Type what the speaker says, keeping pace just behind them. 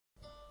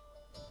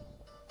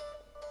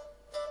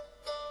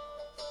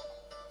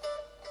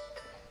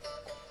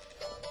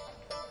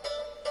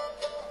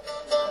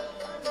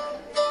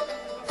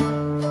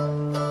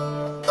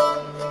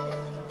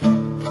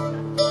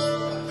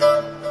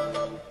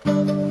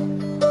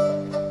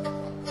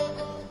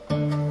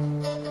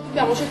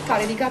volevamo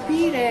cercare di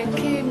capire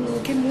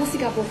che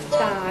musica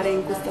portare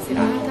in questa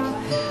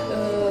serata.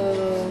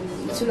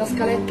 Sulla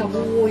scaletta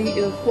voi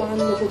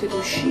quando potete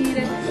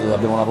uscire?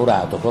 Abbiamo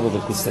lavorato proprio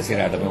per questa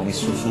serata, abbiamo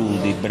messo su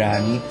dei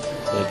brani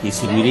che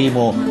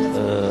eseguiremo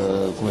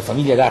come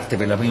famiglia d'arte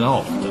per la prima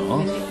volta,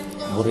 no?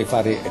 Vorrei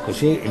fare, ecco,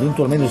 se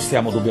eventualmente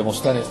dobbiamo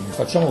stare,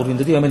 facciamo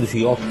orientativamente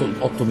sui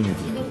 8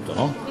 minuti di tutto,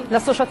 no?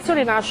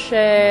 L'associazione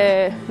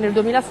nasce nel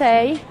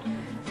 2006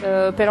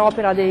 per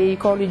opera dei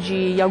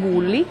coniugi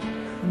Iaculli,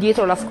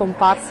 dietro la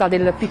scomparsa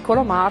del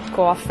piccolo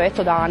Marco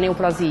affetto da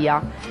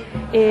neoplasia,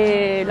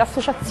 e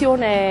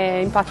l'associazione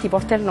infatti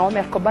porta il nome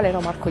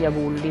Arcobaleno Marco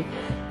Iaculli.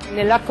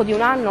 Nell'arco di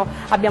un anno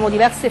abbiamo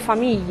diverse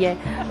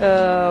famiglie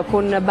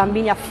con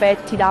bambini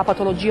affetti da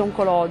patologie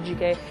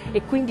oncologiche,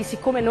 e quindi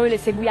siccome noi le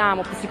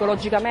seguiamo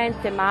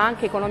psicologicamente ma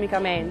anche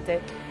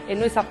economicamente, e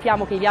noi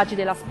sappiamo che i viaggi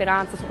della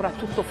speranza,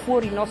 soprattutto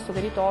fuori il nostro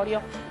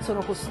territorio,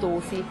 sono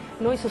costosi,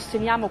 noi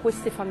sosteniamo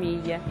queste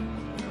famiglie.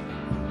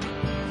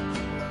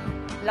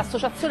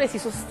 L'associazione si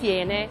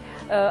sostiene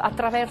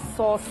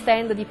attraverso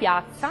stand di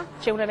piazza,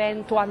 c'è un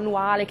evento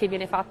annuale che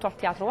viene fatto al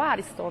Teatro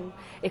Ariston,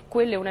 e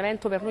quello è un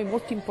evento per noi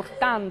molto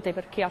importante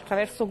perché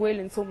attraverso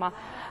quello, insomma,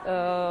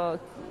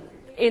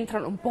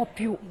 entrano un po'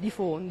 più di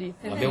fondi.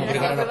 Abbiamo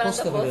preparato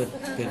apposta per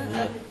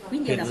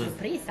quindi è una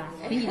sorpresa,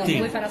 quindi non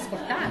puoi far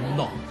ascoltare?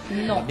 No,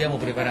 abbiamo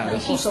preparato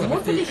apposta per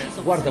te.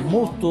 Guarda,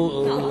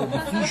 molto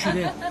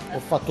difficile, ho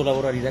fatto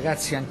lavorare i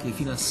ragazzi anche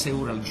fino a 6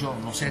 ore al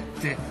giorno,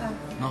 7,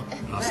 no?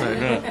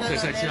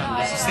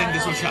 L'assistente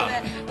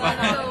sociale,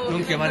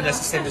 non chiamare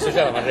l'assistente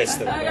sociale, ma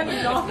resta.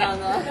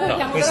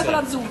 No, questo è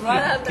l'azzurro,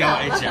 già,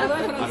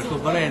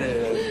 Arcobaleno.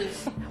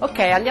 Ok,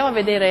 andiamo a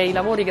vedere i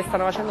lavori che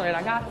stanno facendo le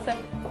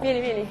ragazze.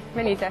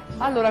 Venite.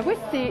 Allora,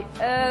 questi,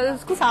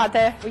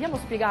 scusate, vogliamo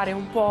spiegare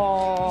un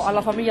po'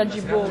 alla famiglia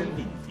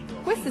Gibboni?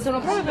 Questi sono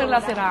proprio per la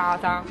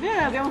serata. Noi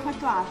non abbiamo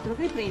fatto altro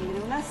che prendere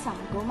una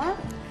sagoma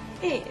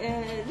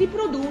e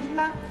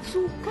riprodurla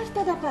su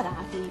carta da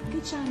parati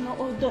che ci hanno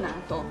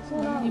donato.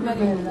 Sono di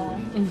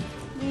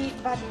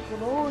vari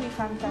colori,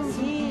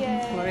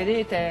 fantasie. Come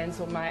vedete,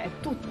 insomma, è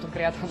tutto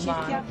creato a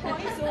mano. Poi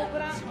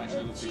sopra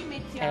ci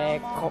mettiamo.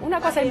 Ecco, una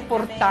cosa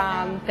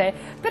importante,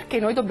 perché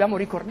noi dobbiamo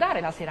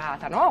ricordare la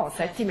serata, no?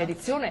 Settima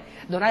edizione,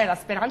 donare la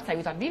speranza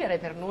aiuta a vivere,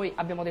 per noi,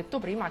 abbiamo detto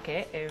prima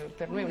che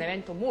per noi è un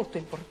evento molto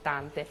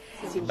importante.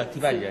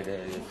 Battipaglia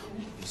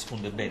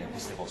risponde bene a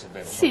queste cose,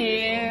 vero?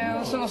 Sì,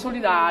 sono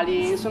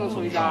solidali, sì, sono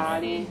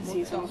solidali.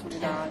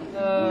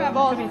 Una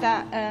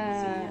volta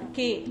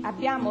che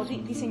abbiamo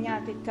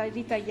disegnato e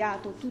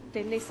ritagliato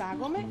tutte le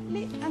sagome,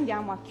 le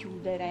andiamo a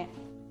chiudere.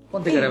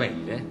 Quante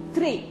caramelle?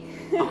 3.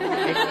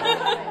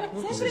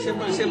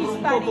 Sembra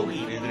un po'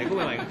 pochine, 3,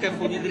 come mai? Il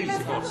tempo di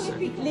crisi forse?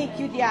 Le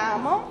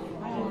chiudiamo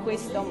in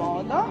questo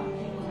modo,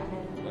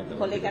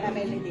 con le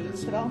caramelle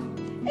dentro,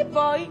 e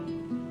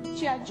poi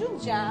ci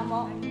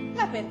aggiungiamo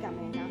la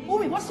pergamena. Oh,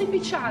 mi posso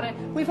impicciare?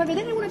 Vuoi far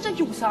vedere una già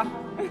chiusa?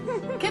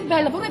 Che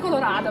bella, pure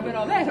colorata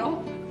però,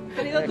 vero?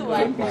 Te ne do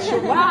 2.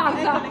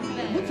 Guarda,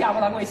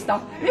 buttiamola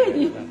questa,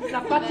 vedi?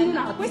 L'ha fatta in un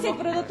attimo. Questo è il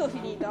prodotto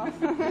finito.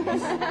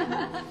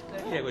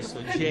 Chi è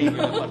questo genio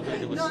che ha fatto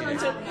le cosine?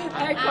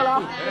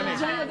 Eccolo, il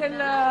genio del...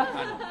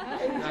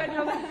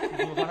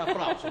 Devo fare un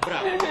applauso,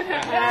 bravo.